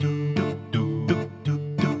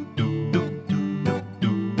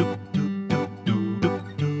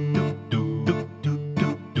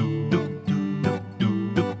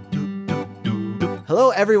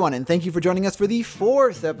everyone, and thank you for joining us for the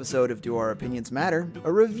 4th episode of Do Our Opinions Matter,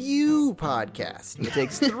 a review podcast. It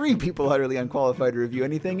takes 3 people utterly unqualified to review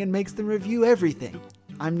anything and makes them review everything.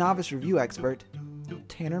 I'm novice review expert,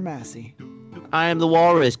 Tanner Massey. I am the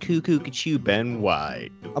walrus, Cuckoo Cachoo Ben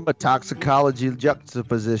White. I'm a toxicology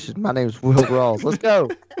juxtaposition. My name's Will Rawls. Let's go.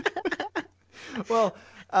 Well,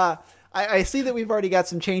 I see that we've already got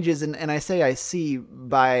some changes, and I say I see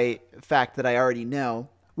by fact that I already know.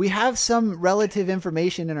 We have some relative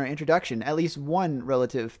information in our introduction, at least one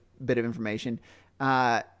relative bit of information.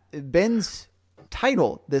 Ben's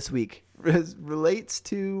title this week relates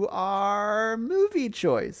to our movie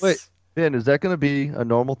choice. Wait, Ben, is that going to be a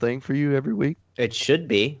normal thing for you every week? It should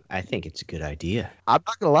be. I think it's a good idea. I'm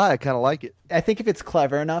not going to lie. I kind of like it. I think if it's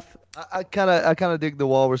clever enough. I kind of dig the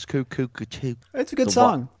walrus cuckoo. It's a good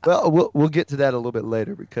song. Well, we'll get to that a little bit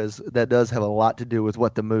later because that does have a lot to do with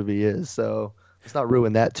what the movie is. So let's not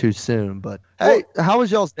ruin that too soon. But hey, how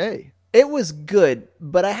was y'all's day? It was good,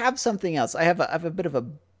 but I have something else. I have a bit of a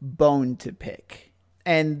bone to pick,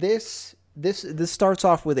 and this starts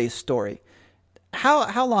off with a story.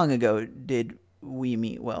 How long ago did we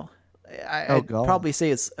meet, Will? I'd probably say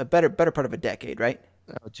it's a better part of a decade, right?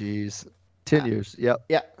 Oh, geez. 10 years. Yep.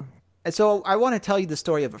 Yeah. And so I want to tell you the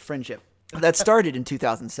story of a friendship that started in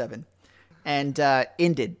 2007 and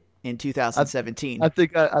ended in 2017. I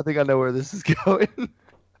think I know where this is going.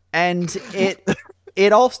 And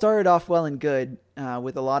it all started off well and good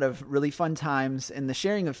with a lot of really fun times and the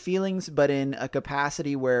sharing of feelings, but in a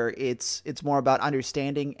capacity where it's more about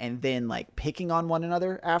understanding and then like picking on one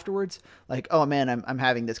another afterwards. Like, oh man, I'm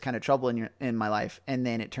having this kind of trouble in my life, and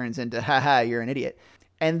then it turns into haha, you're an idiot,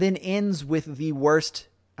 and then ends with the worst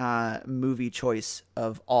movie choice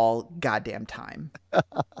of all goddamn time.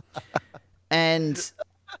 And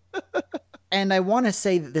I want to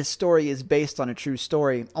say that this story is based on a true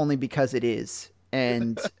story only because it is.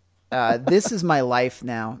 And this is my life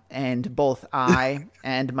now, and both I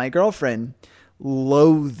and my girlfriend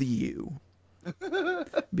loathe you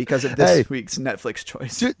because of this week's Netflix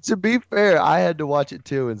choice. To be fair, I had to watch it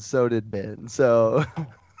too, and so did Ben. So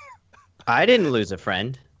I didn't lose a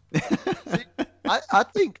friend. I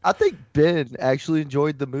think Ben actually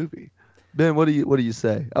enjoyed the movie. Ben, what do you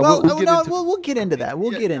say? We'll get into that.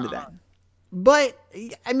 We'll get into that. But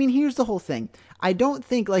I mean, here's the whole thing. I don't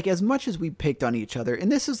think, like, as much as we picked on each other,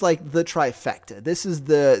 and this is like the trifecta. This is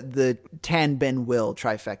the Tan Ben Will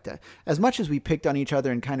trifecta. As much as we picked on each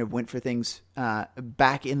other and kind of went for things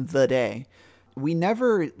back in the day, we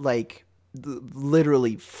never like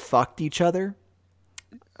literally fucked each other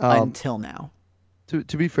until now.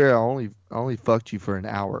 To be fair, I only fucked you for an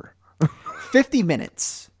hour. 50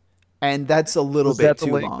 minutes. And that's a little bit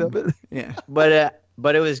too long. Yeah.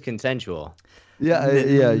 But it was consensual.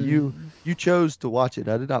 Yeah. You chose to watch it.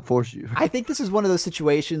 I did not force you. I think this is one of those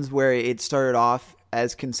situations where it started off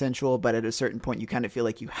as consensual, but at a certain point you kind of feel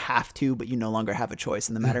like you have to, but you no longer have a choice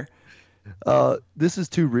in the matter. This is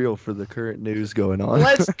too real for the current news going on.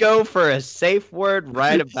 Let's go for a safe word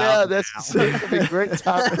right about now. That's a great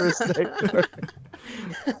time for a safe word.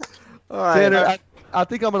 All right. Tanner, I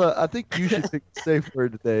think you should pick a safe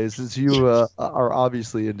word today since you are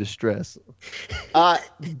obviously in distress.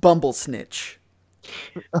 Bumble snitch.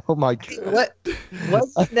 Oh my God.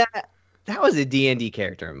 What's that? That was a D&D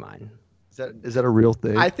character of mine. Is that a real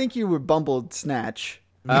thing? I think you were Bumbled Snatch.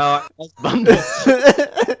 Oh, Bumble. So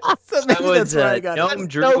That was Gnome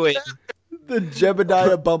Druid. The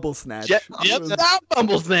Jebediah Bumble Snatch. Not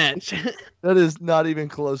Bumble Snatch. That is not even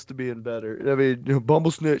close to being better. I mean,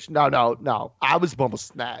 Bumble Snitch. No. I was Bumble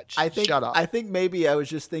Snatch. Shut up. I think maybe I was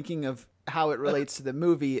just thinking of how it relates to the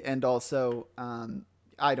movie, and also,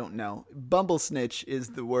 I don't know. Bumble Snitch is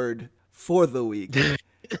the word for the week.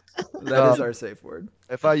 That is our safe word.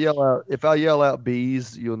 If I yell out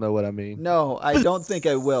bees, you'll know what I mean. No, I don't think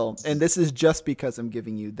I will. And this is just because I'm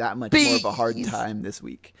giving you that much more of a hard time this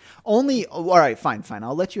week. All right, fine.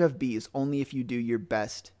 I'll let you have bees only if you do your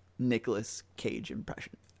best Nicolas Cage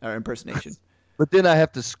impersonation. But then I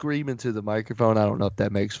have to scream into the microphone. I don't know if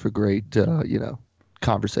that makes for great,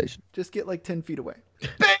 conversation. Just get like 10 feet away.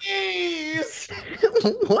 Bees!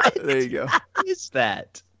 What? There you go. What is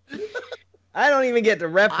that? I don't even get the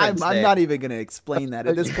reference. I'm not even going to explain that.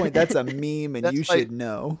 At this point, that's a meme, and you should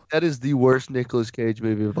know. That is the worst Nicolas Cage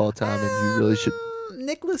movie of all time, and you really should.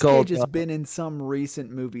 Nicolas Cage has been in some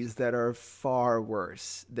recent movies that are far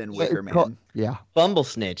worse than Wicker Man. Yeah. Bumble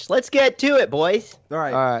Snitch. Let's get to it, boys. All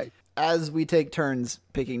right. As we take turns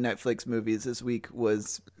picking Netflix movies, this week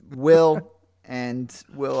was Will. And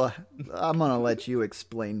Will, I'm going to let you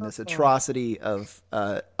explain this atrocity of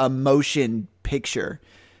a motion picture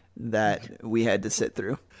that we had to sit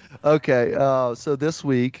through. Okay, so this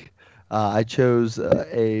week I chose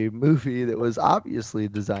a movie that was obviously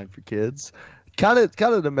designed for kids, kind of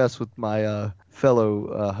to mess with my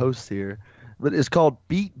fellow hosts here, but it's called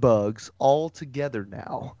Beat Bugs All Together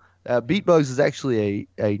Now. Beat Bugs is actually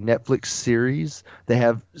a Netflix series. They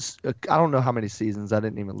have I don't know how many seasons. I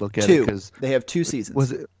didn't even look at it Two. because They have 2 seasons.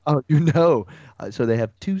 was it? Oh, so they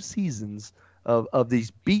have 2 seasons of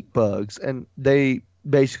these Beat Bugs, and they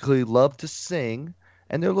basically love to sing,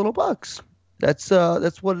 and they're little bugs. That's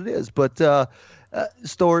what it is. But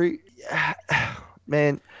story,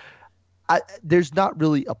 man, there's not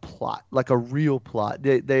really a plot, like a real plot.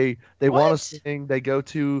 They want to sing. They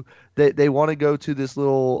want to go to this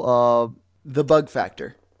little The Bug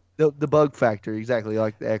Factor. the bug factory, exactly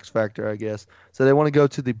like the X Factor, I guess. So they want to go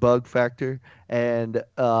to the bug factor and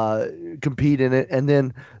compete in it, and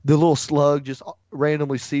then the little slug just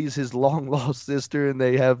randomly sees his long lost sister, and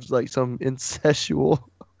they have like some incestual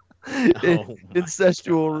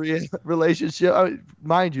relationship. I mean,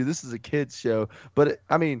 mind you, this is a kids show, but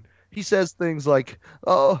he says things like,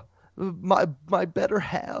 "Oh, my better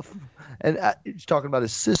half," and he's talking about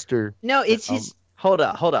his sister. No, it's his. Hold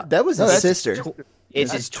up. That was his sister.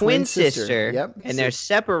 It's his twin sister. Yep. And they're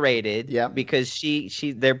separated. Yep. Because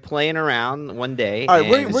they're playing around one day. All right,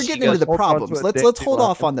 and we're she getting into goes, the "Hold on problems. to it, Let's Dick. hold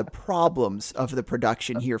off on the problems of the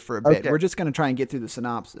production here for a bit. Okay. We're just going to try and get through the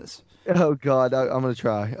synopsis. Oh God, I'm gonna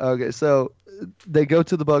try. Okay, so they go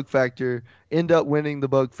to the bug factor, end up winning the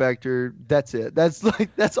bug factor. That's it.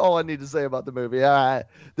 That's all I need to say about the movie. All right,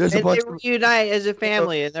 there's a And bunch they of reunite as a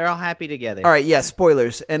family, and they're all happy together. All right, yeah,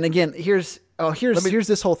 spoilers. And again, here's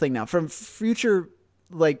this whole thing now. From future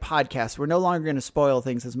like podcasts, we're no longer going to spoil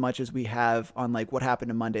things as much as we have on like what happened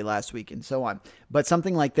to Monday last week and so on. But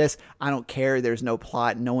something like this, I don't care. There's no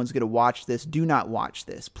plot. No one's going to watch this. Do not watch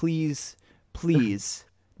this. Please.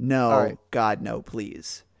 No. All right. God, no,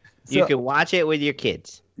 please. You So- can watch it with your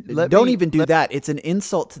kids. Don't even do that. It's an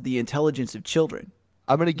insult to the intelligence of children.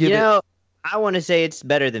 I'm gonna give it. I want to say it's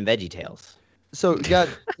better than VeggieTales. So, guys,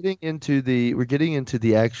 we're getting into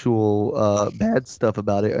the actual bad stuff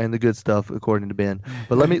about it and the good stuff, according to Ben.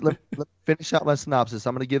 But let me finish out my synopsis.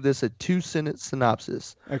 I'm going to give this a 2-sentence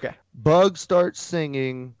synopsis. Okay. Bug starts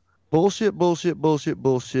singing, bullshit, bullshit, bullshit,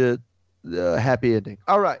 bullshit. Happy ending.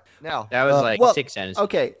 All right, now That was like well, 6 sentences.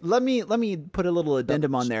 Okay, let me put a little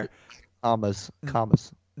addendum on there. commas.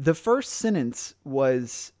 The first sentence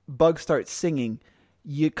was Bug starts singing.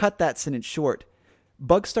 You cut that sentence short.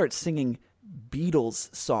 Bug starts singing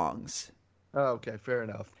Beatles songs. Oh, okay, fair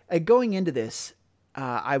enough. Going into this,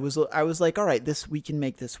 I was like, all right, we can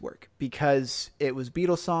make this work because it was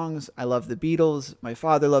Beatles songs. I love the Beatles. My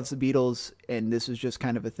father loves the Beatles, and this was just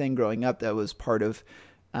kind of a thing growing up that was part of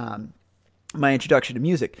my introduction to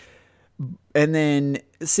music. And then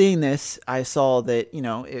seeing this, I saw that,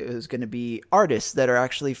 it was going to be artists that are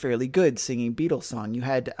actually fairly good singing Beatles song. You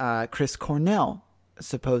had Chris Cornell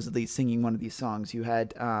supposedly singing one of these songs. You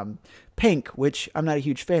had Pink, which I'm not a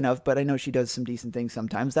huge fan of, but I know she does some decent things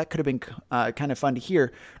sometimes. That could have been kind of fun to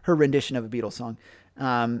hear her rendition of a Beatles song.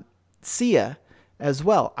 Sia as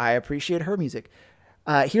well. I appreciate her music.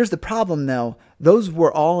 Here's the problem, though. Those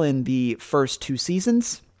were all in the first 2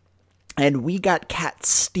 seasons. And we got Cat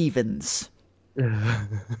Stevens in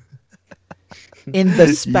the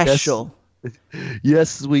special.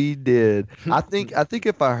 Yes, we did. I think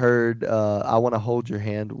if I heard "I Want to Hold Your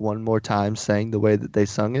Hand" one more time sang the way that they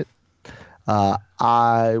sung it,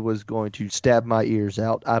 I was going to stab my ears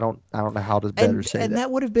out. I don't know how to better say that. And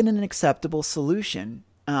that would have been an acceptable solution.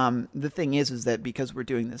 The thing is that because we're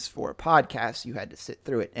doing this for a podcast, you had to sit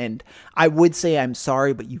through it. And I would say I'm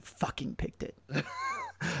sorry, but you fucking picked it.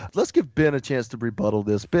 Let's give Ben a chance to rebuttal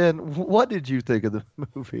this. Ben, what did you think of the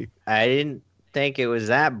movie? I didn't think it was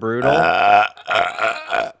that brutal.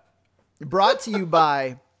 Brought to you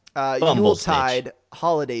by Yuletide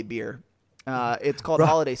Holiday Beer. It's called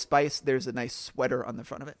Holiday Spice. There's a nice sweater on the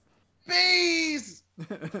front of it. Bees!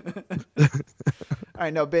 All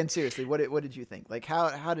right, no, Ben, seriously, what did you think? Like,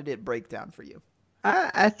 how did it break down for you?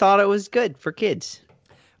 I thought it was good for kids.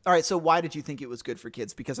 All right, so why did you think it was good for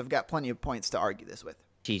kids? Because I've got plenty of points to argue this with.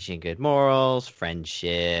 Teaching good morals,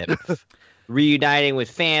 friendship, reuniting with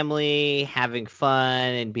family, having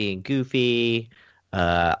fun and being goofy,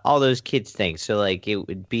 all those kids things. So like it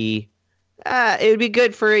would be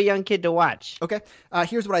good for a young kid to watch. Okay,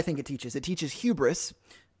 here's what I think it teaches. It teaches hubris.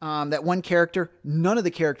 That one character, none of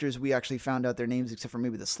the characters we actually found out their names except for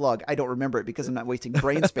maybe the slug. I don't remember it because I'm not wasting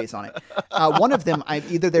brain space on it. One of them,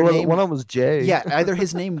 either their name... One of them was Jay. Yeah, either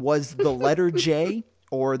his name was the letter J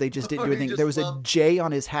or they just didn't do anything. There was a J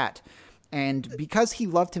on his hat. And because he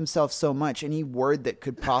loved himself so much, any word that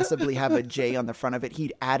could possibly have a J on the front of it,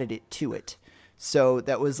 he'd added it to it. So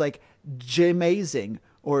that was like J-mazing,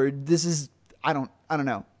 or this is, I don't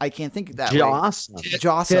know. I can't think of that way.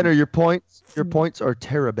 Jossum. Tanner, your points are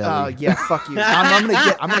terrible. Oh yeah, fuck you. I'm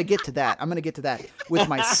gonna get to that. I'm gonna get to that with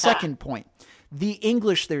my second point. The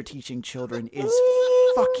English they're teaching children is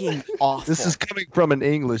fucking awful. This is coming from an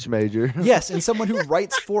English major. Yes, and someone who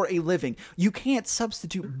writes for a living. You can't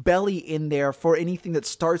substitute belly in there for anything that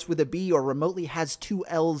starts with a B or remotely has 2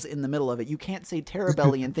 L's in the middle of it. You can't say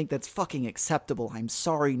Terabelly and think that's fucking acceptable. I'm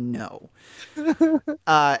sorry, no.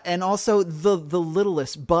 And also the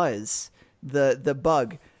littlest Buzz, the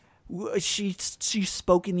bug. She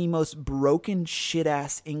spoke in the most broken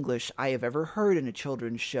shit-ass English I have ever heard in a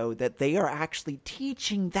children's show, that they are actually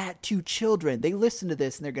teaching that to children. They listen to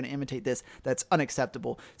this and they're going to imitate this. That's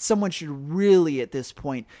unacceptable. Someone should really, at this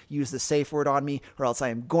point, use the safe word on me, or else I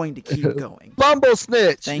am going to keep going. Bumble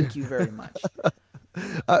snitch! Thank you very much.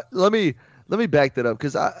 Let me back that up,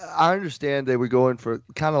 because I understand they were going for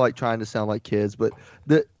kind of like trying to sound like kids, but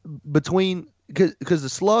because the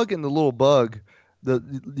slug and the little bug, the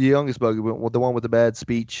youngest bug, the one with the bad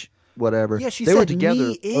speech, whatever. Yeah, she they said were together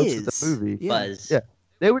me most of is. the movie. Yeah. Buzz. Yeah,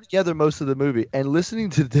 they were together most of the movie, and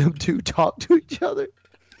listening to them two talk to each other.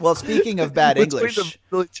 Well, speaking of bad between English, the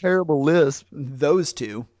really terrible lisp. those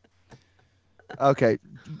two. Okay.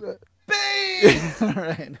 All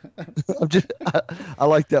right. I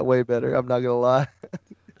like that way better. I'm not gonna lie.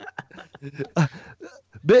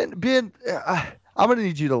 Ben, I'm gonna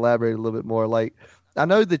need you to elaborate a little bit more. Like, I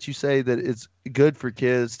know that you say that it's good for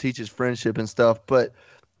kids, teaches friendship and stuff, but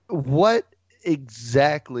what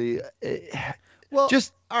exactly? Well,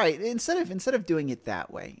 just all right. Instead of doing it that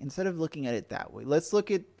way, instead of looking at it that way, let's look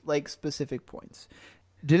at like specific points.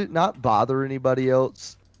 did it not bother anybody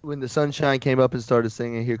else when the sunshine came up and started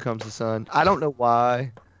singing "Here Comes the Sun"? I don't know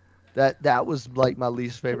why. That was like my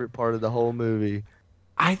least favorite part of the whole movie.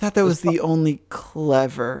 I thought that was the only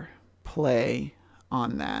clever play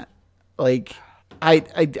on that. Like,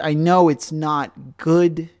 I know it's not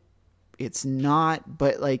good. It's not,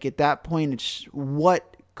 but like at that point, it's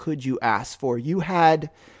what could you ask for? You had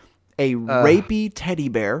a rapey teddy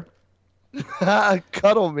bear.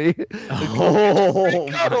 Cuddle me. Oh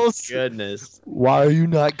my Cuddles. goodness. Why are you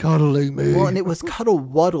not cuddling me? Well, and it was Cuddle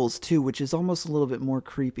Wuddles too, which is almost a little bit more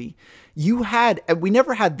creepy. We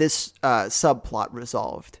never had this subplot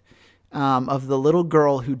resolved of the little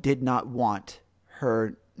girl who did not want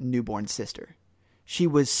her newborn sister. She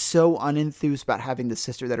was so unenthused about having the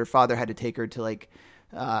sister that her father had to take her to like,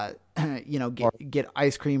 get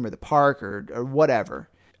ice cream or the park or whatever.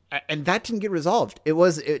 And that didn't get resolved.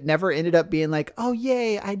 It never ended up being like, oh,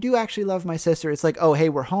 yay, I do actually love my sister. It's like, oh, hey,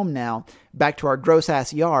 we're home now, back to our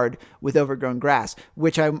gross-ass yard with overgrown grass,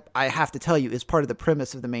 which I have to tell you is part of the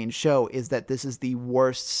premise of the main show, is that this is the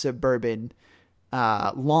worst suburban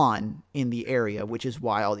lawn in the area, which is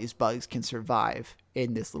why all these bugs can survive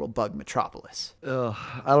in this little bug metropolis. I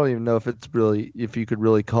don't even know if you could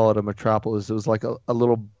really call it a metropolis. It was like a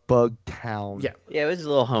little bug town. Yeah. Yeah, it was a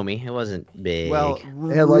little homey. It wasn't big. Well,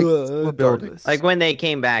 had, like, small buildings. like when they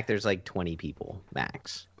came back, there's like 20 people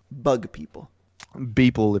max. bug people.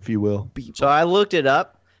 Beeple, if you will. So I looked it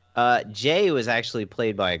up. Jay was actually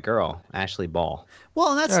played by a girl, Ashley Ball.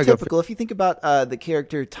 Well, and that's Yeah, go typical. If you think about the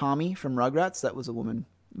character Tommy from Rugrats, that was a woman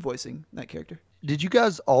voicing that character. Did you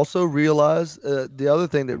guys also realize the other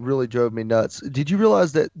thing that really drove me nuts? Did you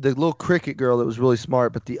realize that the little cricket girl that was really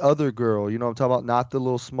smart, but the other girl, you know what I'm talking about, not the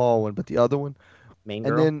little small one, but the other one? Main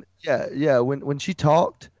And girl. then, when she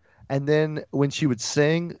talked, and then when she would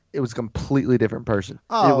sing, it was a completely different person.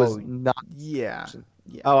 Oh, it was not. Yeah.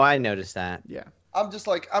 Oh, I noticed that. Yeah. I'm just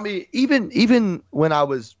like, I mean, even when I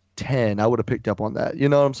was 10, I would have picked up on that. You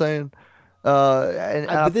know what I'm saying?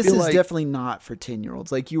 But this feel is like- definitely not for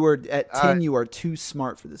 10-year-olds. Like, you are at 10, you are too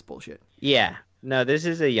smart for this bullshit. Yeah. No, this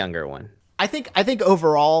is a younger one. I think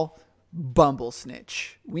overall, Bumble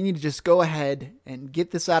Snitch. We need to just go ahead and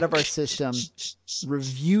get this out of our system,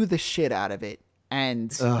 review the shit out of it,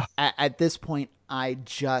 and at this point, I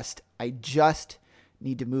just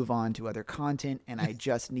need to move on to other content, and I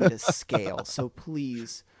just need a scale. So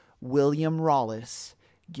please, William Rawlis,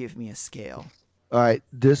 give me a scale. All right,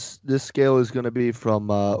 this scale is going to be from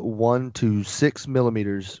 1 to 6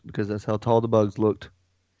 millimeters because that's how tall the bugs looked.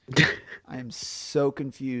 I am so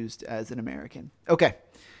confused as an American. Okay.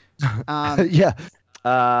 Yeah.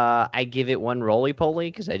 I give it one roly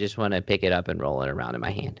poly because I just want to pick it up and roll it around in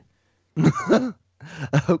my hand.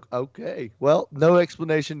 Okay. Well, no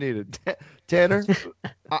explanation needed. Tanner?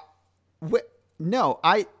 No,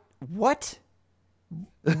 what?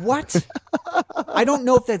 What? I don't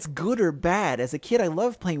know if that's good or bad. As a kid, I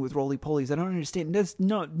loved playing with roly-polies. I don't understand.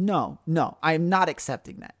 No. I am not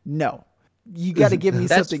accepting that. No. You got to give me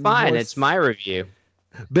That's something fine. more It's my review.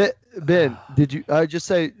 Ben, did you? I just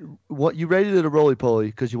say what you rated it a roly poly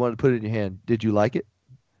because you wanted to put it in your hand. Did you like it?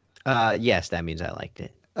 Yes, that means I liked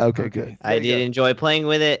it. Okay, Okay. good. I did enjoy playing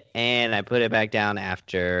with it, and I put it back down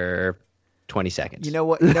after 20 seconds. You know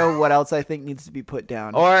what? You know what else I think needs to be put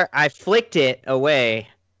down? Or I flicked it away,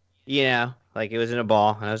 like it was in a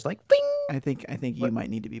ball, and I was like, bing! I think you might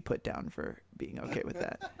need to be put down for being okay with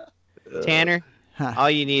that. Tanner, Huh. all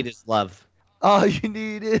you need is love. All you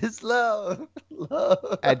need is love.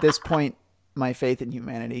 Love. At this point, my faith in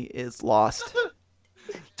humanity is lost.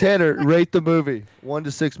 Tanner, rate the movie 1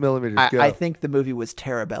 to 6 millimeters. Go. I think the movie was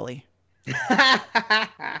Terabelly.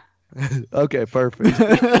 Okay, perfect.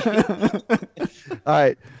 All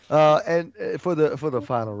right, and for the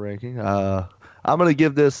final ranking, I'm gonna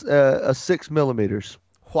give this a 6 millimeters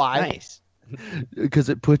Why? Nice. because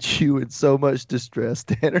it puts you in so much distress,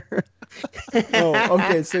 Tanner. Oh,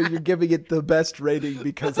 okay. So you're giving it the best rating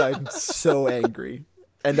because I'm so angry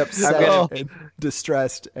and upset gonna- and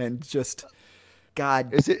distressed and just,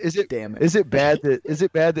 God Is it damn it. Is it bad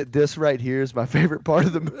that this right here is my favorite part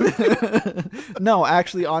of the movie? No,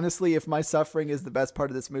 actually, honestly, if my suffering is the best part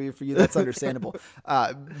of this movie for you, that's understandable.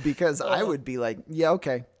 Because I would be like, yeah,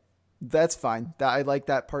 okay, that's fine. I like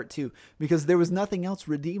that part too. Because there was nothing else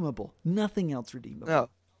redeemable. Nothing else redeemable. No,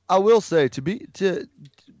 I will say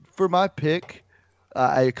for my pick,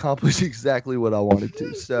 I accomplished exactly what I wanted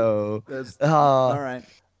to. So All right.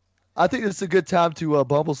 I think it's a good time to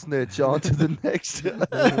bumble snitch onto the next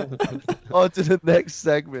onto the next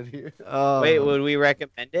segment here. Wait, would we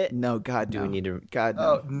recommend it? No, God, Do no. we need to? God, no.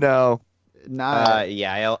 Oh no,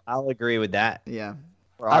 Yeah, I'll agree with that. Yeah.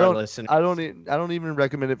 For I our don't. listeners. I don't even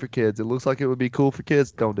recommend it for kids. It looks like it would be cool for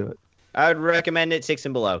kids. Don't do it. I would recommend it 6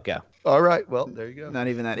 and below. Go. All right. Well, there you go. Not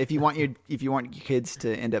even that. If you want your kids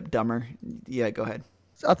to end up dumber, yeah, go ahead.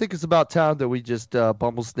 I think it's about time that we just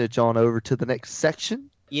bumble snitch on over to the next section.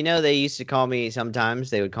 They used to call me sometimes.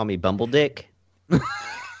 They would call me Bumble Dick.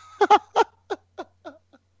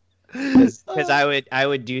 Because I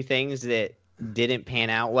would do things that didn't pan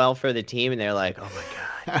out well for the team, and they're like, "Oh my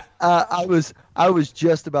god." I was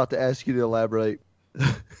just about to ask you to elaborate.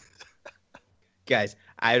 Guys,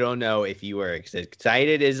 I don't know if you are as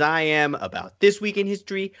excited as I am about this week in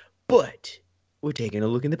history, but we're taking a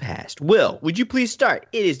look in the past. Will, would you please start?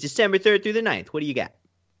 It is December 3rd through the 9th. What do you got?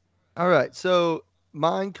 All right. So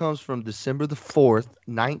mine comes from December the 4th,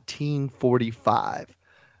 1945.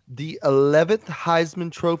 The 11th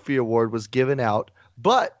Heisman Trophy Award was given out,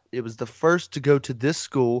 but it was the first to go to this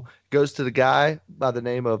school. It goes to the guy by the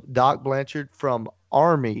name of Doc Blanchard from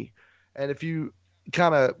Army. And if you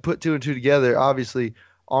kind of put two and two together, obviously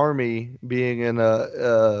Army being in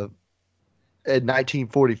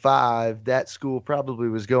 1945, that school probably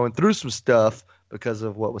was going through some stuff because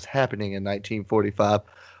of what was happening in 1945.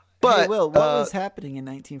 But hey, Will, what was happening in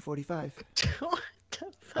 1945?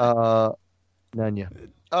 none yet.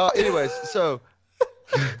 Anyways, so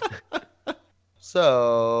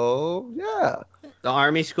yeah, The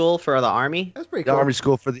Army school for the Army? That's pretty the cool. Army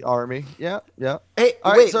school for the Army. Yeah. Hey,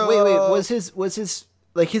 All right, wait. so, Was his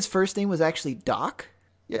like his first name was actually Doc?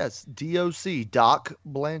 Yes, DOC, Doc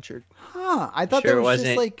Blanchard. Huh. I thought Sure that was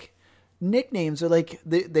just wasn't. like nicknames or like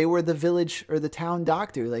they were the village or the town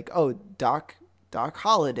doctor. Like, oh, Doc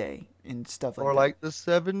Holiday and stuff like Or that. like the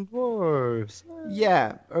Seven Dwarfs.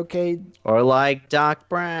 Yeah, okay. Or like Doc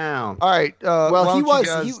Brown? All right. Well, he was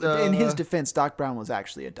in his Why defense, Doc Brown was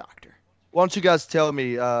actually a doctor. don't you guys tell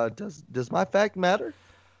me? Does my fact matter?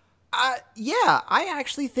 Yeah, I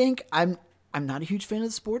actually think I'm not a huge fan of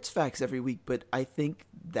the sports facts every week, but I think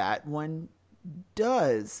that one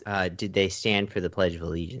does. Did they stand for the Pledge of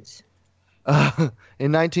Allegiance?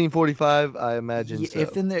 In 1945, I imagine so.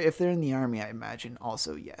 If they're in the army, I imagine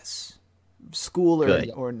also yes, school Good.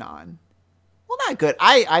 or non. Well, not good.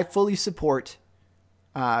 I fully support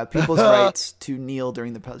people's rights to kneel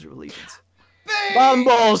during the Pledge of Allegiance.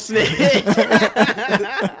 Bumble snitch!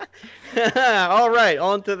 All right,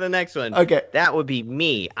 on to the next one. Okay. That would be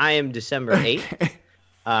me. I am December 8th.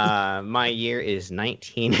 My year is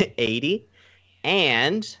 1980.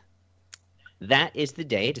 And that is the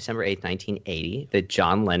day, December 8th, 1980, that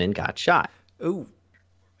John Lennon got shot Ooh.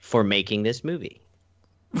 for making this movie.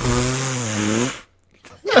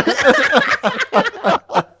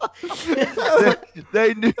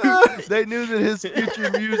 They knew that his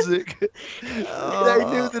future music. They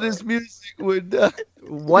knew that his music would.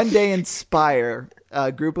 One day inspire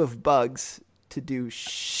a group of bugs to do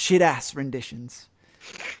shit ass renditions.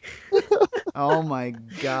 Oh my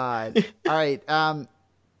god. All right.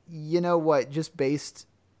 You know what? Just based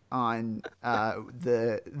on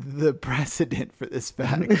the precedent for this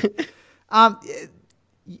fact. Um,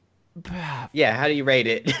 Yeah, how do you rate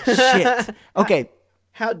it? shit. Okay.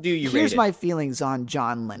 How do you rate Here's it? my feelings on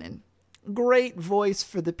John Lennon. Great voice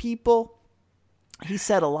for the people. He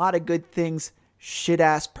said a lot of good things. Shit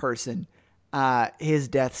ass person. His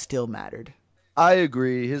death still mattered. I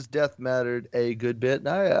agree. His death mattered a good bit, and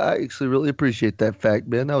I actually really appreciate that fact,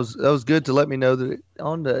 Ben. That was good to let me know that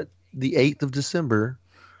on the 8th of December,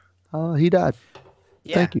 he died.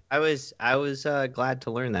 Yeah, Thank you. I was glad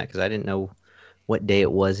to learn that because I didn't know what day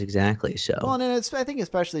it was exactly. So Well, and I think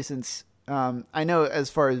especially since I know as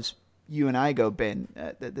far as you and I go, Ben,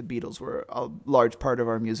 that the Beatles were a large part of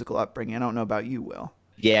our musical upbringing. I don't know about you, Will.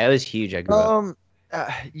 yeah, it was huge. I grew up.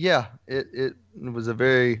 Yeah, it was a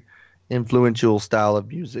very influential style of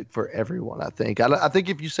music for everyone. I think. I think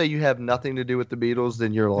if you say you have nothing to do with the Beatles,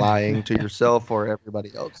 then you're lying to yourself or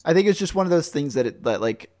everybody else. I think it's just one of those things that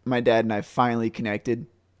like my dad and I finally connected.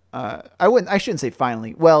 I shouldn't say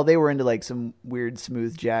finally. Well, they were into like some weird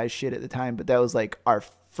smooth jazz shit at the time, but that was like our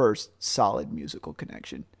first solid musical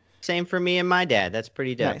connection. Same for me and my dad. That's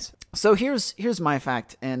pretty dope. Nice. So here's my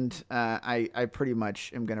fact, and I pretty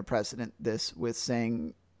much am going to precedent this with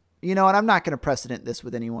saying, you know what? I'm not going to precedent this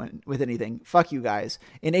with anything. Fuck you guys.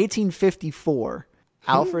 In 1854,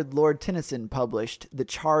 Alfred Lord Tennyson published *The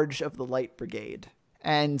Charge of the Light Brigade*,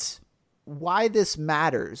 and why this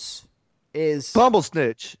matters is Bumble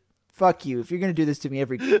snitch. fuck you. If you're going to do this to me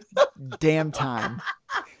every damn time.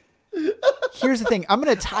 Here's the thing. I'm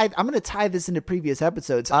gonna tie this into previous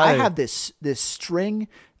episodes. I have this string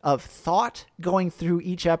of thought going through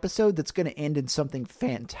each episode that's gonna end in something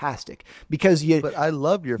fantastic. Because But I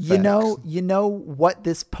love your facts. you know what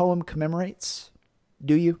this poem commemorates?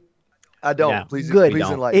 Do you? I don't. No. Please, Good. please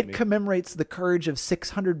enlighten It me. commemorates the courage of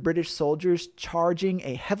 600 British soldiers charging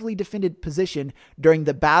a heavily defended position during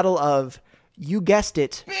the Battle of, you guessed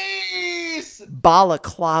it, Peace.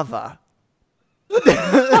 Balaclava.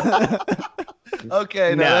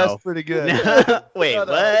 Okay, No. that's pretty good. Wait, No,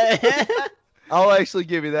 no. what? I'll actually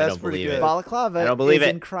give you that's don't pretty believe good. it. Balaclava I don't believe is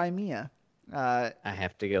it. in Crimea. I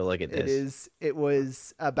have to go look at this. It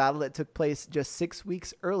was a battle that took place just 6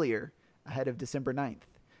 weeks earlier, ahead of December 9th,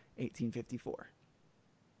 1854.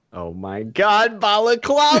 Oh my God,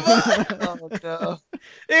 Balaclava! Oh, no.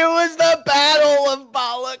 It was the Battle of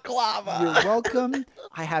Balaclava. You're welcome.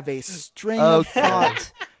 I have a string of Okay.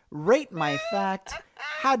 thought. Rate my fact.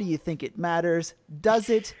 How do you think it matters? Does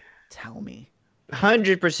it? Tell me.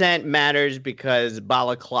 100% matters because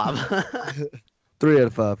Balaclava. 3 out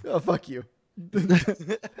of 5. Oh, fuck you.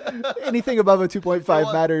 Anything above a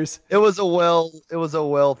 2.5 matters. It was a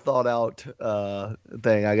well thought out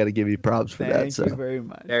thing. I got to give you props for that. Thank So, you very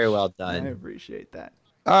much. Very well I done. appreciate that.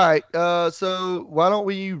 all right. So why don't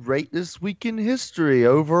we rate this week in history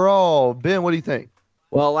overall? Ben, what do you think?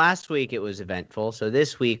 Well, last week it was eventful, so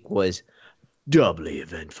this week was doubly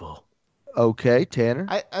eventful. Okay, Tanner.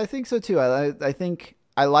 I think so too. I think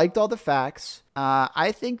I liked all the facts.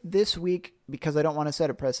 I think this week, because I don't want to set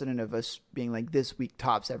a precedent of us being like this week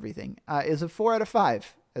tops everything, is a 4 out of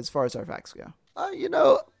 5 as far as our facts go.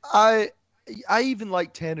 I even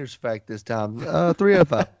like Tanner's fact this time. 3 out of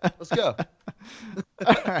 5. Let's go.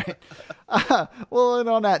 All right. Well, and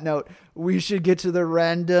on that note, we should get to the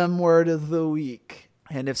random word of the week.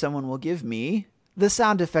 And if someone will give me the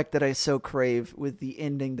sound effect that I so crave with the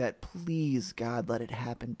ending that, please, God, let it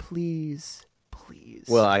happen. Please. Please.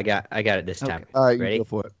 Well, I got it this time. All right, you Ready? go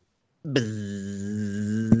for it.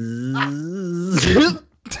 Bzzz.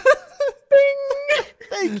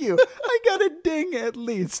 Thank you. I got a ding at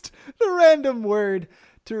least. The random word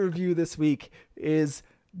to review this week is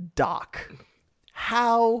dock.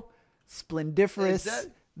 How splendiferous Is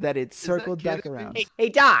that it circled back Kenneth around. Hey,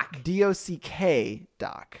 Doc. DOCK,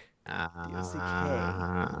 dock.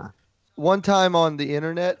 One time on the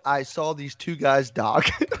internet, I saw these two guys dock.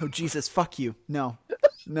 Oh, Jesus, fuck you. No.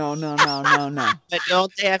 No, no, no, no, no. But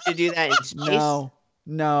don't they have to do that in space? No,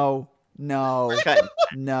 no, no, We're cutting.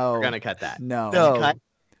 no. We're gonna cut that. No. No. Cut?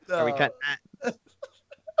 Are we cutting that?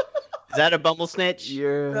 Is that a bumble snitch?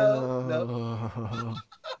 You're... No,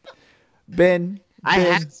 Ben. I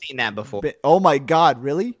Ben, have seen that before. Ben. Oh my God,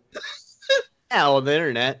 really? Yeah, on the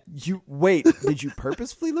internet. You wait, did you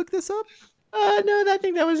purposefully look this up? No, I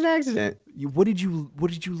think that was an accident. What did you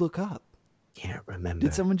look up? Can't remember.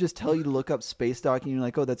 Did someone just tell you to look up space dock and you're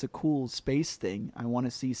like, oh, that's a cool space thing. I want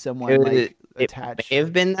to see someone It- like it attached. may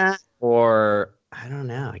have been that, or I don't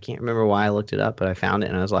know. I can't remember why I looked it up, but I found it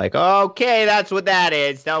and I was like, okay, that's what that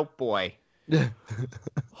is. Oh boy.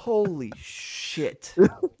 Holy shit.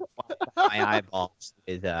 my eyeballs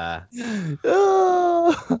with Oh,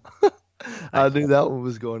 I knew that one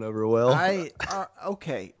was going over well.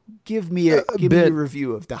 Okay. Give me a Ben.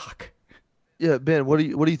 review of Doc. Yeah, Ben, what do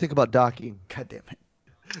you think about docking? God damn it.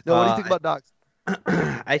 No, what do you think about docks?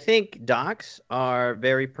 I think docs are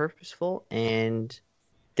very purposeful and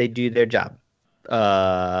they do their job.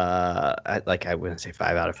 I wouldn't say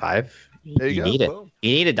 5 out of 5. There you go. Need it. Boom.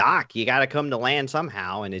 You need a dock. You got to come to land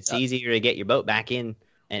somehow, and it's Yeah. easier to get your boat back in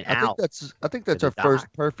and out. I think that's the our first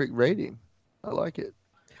dock. perfect rating. I like it.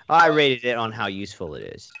 I rated it on how useful it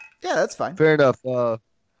is. Yeah, that's fine. Fair enough.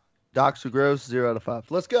 Docks are gross, 0 out of 5.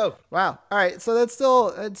 Let's go. Wow. All right. So it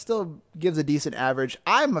still gives a decent average.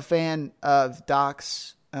 I'm a fan of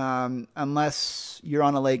docks, unless you're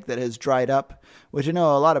on a lake that has dried up, which I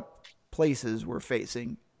know a lot of places we're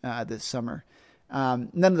facing this summer. None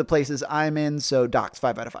of the places I'm in, so docks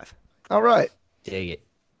 5 out of 5. All right. Dig it.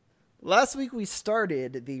 Last week we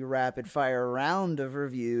started the rapid fire round of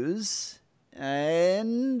reviews,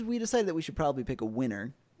 and we decided that we should probably pick a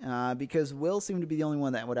winner. Because Will seemed to be the only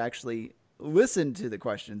one that would actually listen to the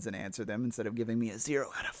questions and answer them instead of giving me a 0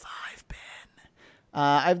 out of 5, Ben.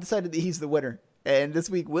 I've decided that he's the winner. And this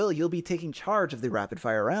week, Will, you'll be taking charge of the rapid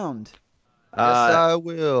fire round. Yes, I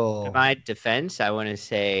will. In my defense, I want to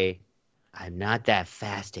say I'm not that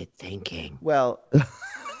fast at thinking. Well,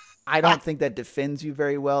 I don't think that defends you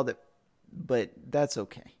very well, but that's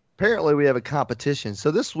okay. Apparently, we have a competition. So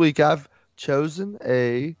this week, I've chosen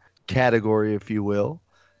a category, if you will,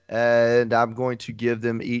 and I'm going to give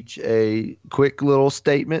them each a quick little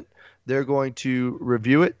statement. They're going to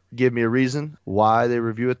review it, give me a reason why they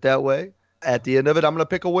review it that way. At the end of it, I'm going to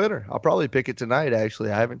pick a winner. I'll probably pick it tonight, actually.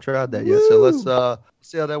 I haven't tried that yet, so let's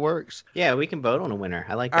see how that works. Yeah, we can vote on a winner.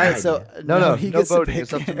 I like that. All right, idea. so No he gets to voting. pick.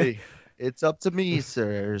 It's up to me. It's up to me,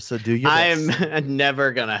 sir. So do your I'm best.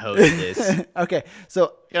 never gonna host this. Okay,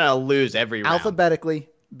 so Gonna lose every round. alphabetically,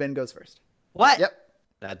 Ben goes first. What? Yep.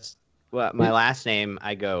 That's what my last name.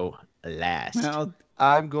 I go last. Well,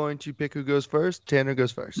 I'm going to pick who goes first. Tanner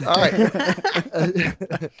goes first. All right.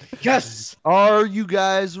 Yes. Are you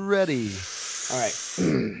guys ready? All right.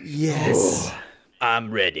 yes.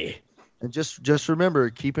 I'm ready. And just remember,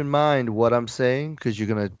 keep in mind what I'm saying, because you're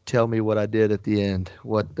gonna tell me what I did at the end,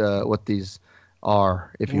 what these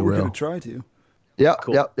are, if you We're will. gonna try to. Yep,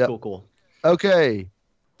 Cool. yep. Cool. Okay,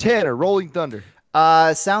 Tanner, Rolling Thunder.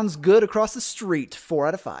 Sounds good across the street. 4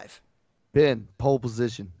 out of 5. Ben, pole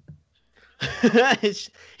position. is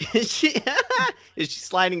she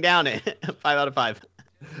sliding down it? 5 out of 5.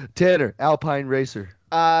 Tanner, Alpine Racer.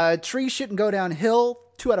 Trees shouldn't go downhill.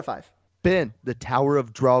 2 out of 5. Ben, the Tower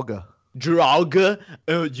of Draga. Draga?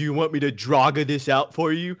 Do you want me to Draga this out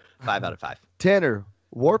for you? 5 out of 5. Tanner,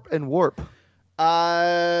 Warp and Warp.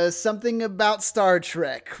 Something about Star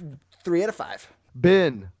Trek. 3 out of 5.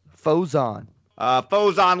 Ben, Fozon.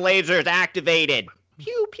 Phozon lasers activated.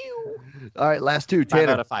 Pew pew. All right, last two, 5 out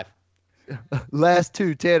Tanner. of 5. Last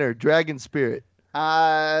two, Tanner, Dragon Spirit.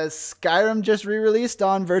 Skyrim just re-released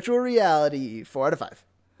on virtual reality. 4 out of 5.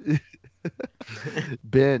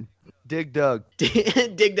 Ben, Dig Dug.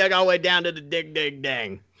 Dig dug all the way down to the dig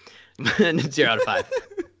dang. 0 out of 5.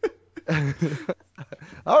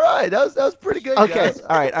 All right, that was pretty good. Okay, guys.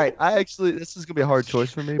 all right. This is gonna be a hard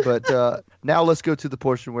choice for me, but now let's go to the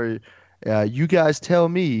portion where you guys tell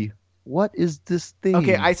me what is this thing.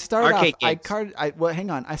 Okay, I started Arcade off. games. Hang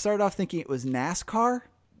on. I started off thinking it was NASCAR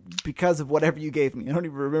because of whatever you gave me. I don't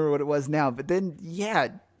even remember what it was now. But then, yeah,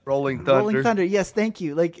 Rolling Thunder. Rolling Thunder. Yes, thank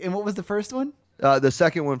you. And what was the first one? The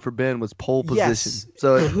second one for Ben was pole position. Yes.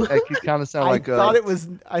 So it kind of sound like I thought it was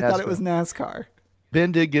NASCAR.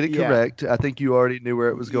 Ben did get it Yeah. correct. I think you already knew where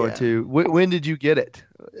it was going Yeah. to. When did you get it?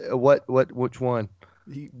 Which one?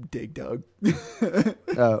 Dig Dug.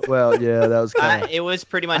 Well, yeah, that was kind of. It was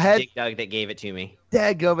pretty much I had- Dig Dug that gave it to me.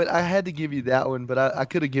 Dadgummit, I had to give you that one, but I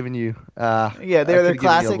could have given you. Yeah, I they're could've given you a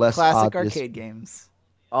classic less obvious- arcade games.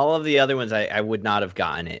 All of the other ones, I would not have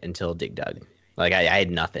gotten it until Dig Dug. Like, I had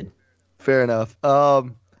nothing. Fair enough.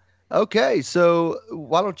 Okay, so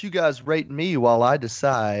why don't you guys rate me while I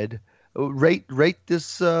decide? Rate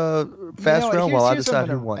this fast round while I decide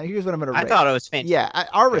who won. Here's what I'm gonna rate. I thought it was fantastic. Yeah,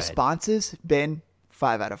 our Go ahead. responses, Ben,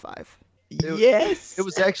 5 out of 5. Yes. It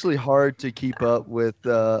was actually hard to keep up with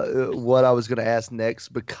what I was going to ask next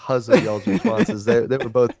because of y'all's responses. They were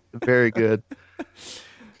both very good.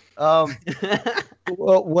 Well,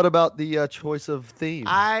 what about the choice of theme?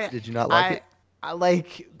 Did you not like it? I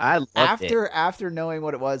like I loved after knowing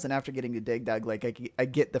what it was and after getting to Dig Dug, I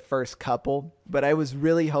get the first couple, but I was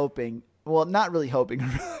really hoping. Well, not really hoping.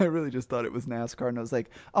 I really just thought it was NASCAR, and I was like,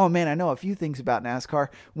 "Oh man, I know a few things about NASCAR.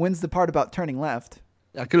 When's the part about turning left?"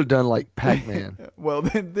 I could have done like Pac-Man. Well,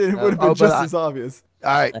 then it No, would have been but just as obvious.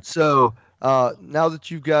 All right, so now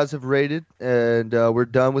that you guys have rated and we're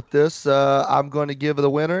done with this, I'm going to give the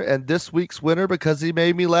winner. And this week's winner, because he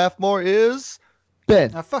made me laugh more, is Ben.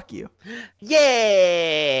 Fuck you.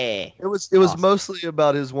 Yay! It was Awesome. mostly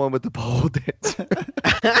about his one with the pole dance.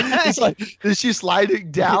 It's like, is she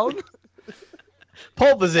sliding down?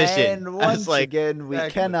 Pole position. And I once was like, again, we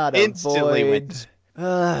exactly. cannot Instantly avoid.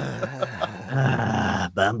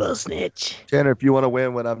 Bumble snitch. Tanner, if you want to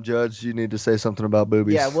win when I'm judged, you need to say something about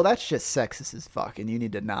boobies. Yeah, well, that's just sexist as fuck, and you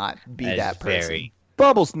need to not be that person. Very.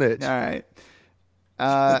 Bubble snitch. All right.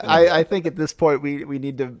 I think at this point we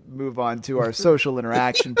need to move on to our social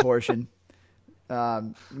interaction portion.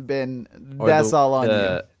 Ben, that's all on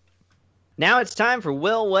you. Now it's time for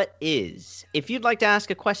Will What Is. If you'd like to ask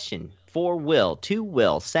a question for Will, to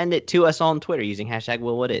Will, send it to us on Twitter using hashtag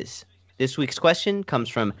Will What Is. This week's question comes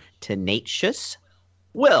from Tenacious.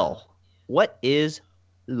 Will, what is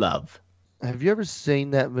love? Have you ever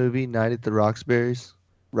seen that movie, Night at the Roxbury's?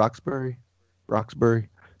 Roxbury?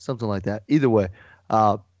 Something like that. Either way,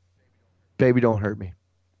 Baby Don't Hurt Me.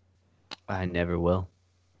 I never will.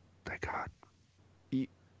 Thank God.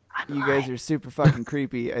 You guys are super fucking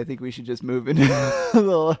creepy. I think we should just move into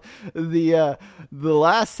the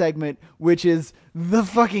last segment, which is the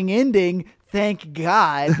fucking ending. Thank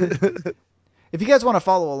God. If you guys want to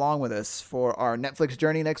follow along with us for our Netflix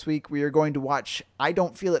journey next week, we are going to watch I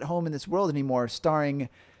Don't Feel at Home in This World Anymore, starring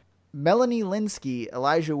Melanie Linsky,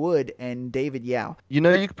 Elijah Wood, and David Yao. You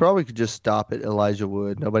know, you probably could just stop at Elijah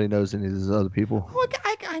Wood. Nobody knows any of these other people. Look,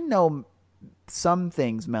 I know some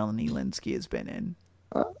things Melanie Linsky has been in.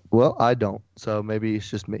 Well, I don't. So maybe it's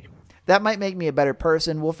just me. That might make me a better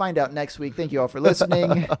person. We'll find out next week. Thank you all for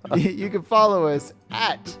listening. You can follow us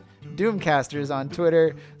at Doomcasters on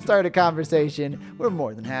Twitter. Start a conversation. We're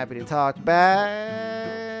more than happy to talk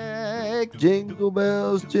back. Jingle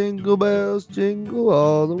bells, jingle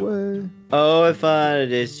all the way. Oh, if I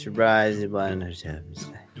just rise in one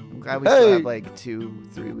times. I'm glad we still have like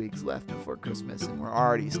 2-3 weeks left before Christmas, and we're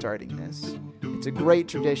already starting this. It's a great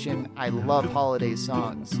tradition. I love holiday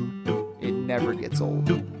songs. It never gets old.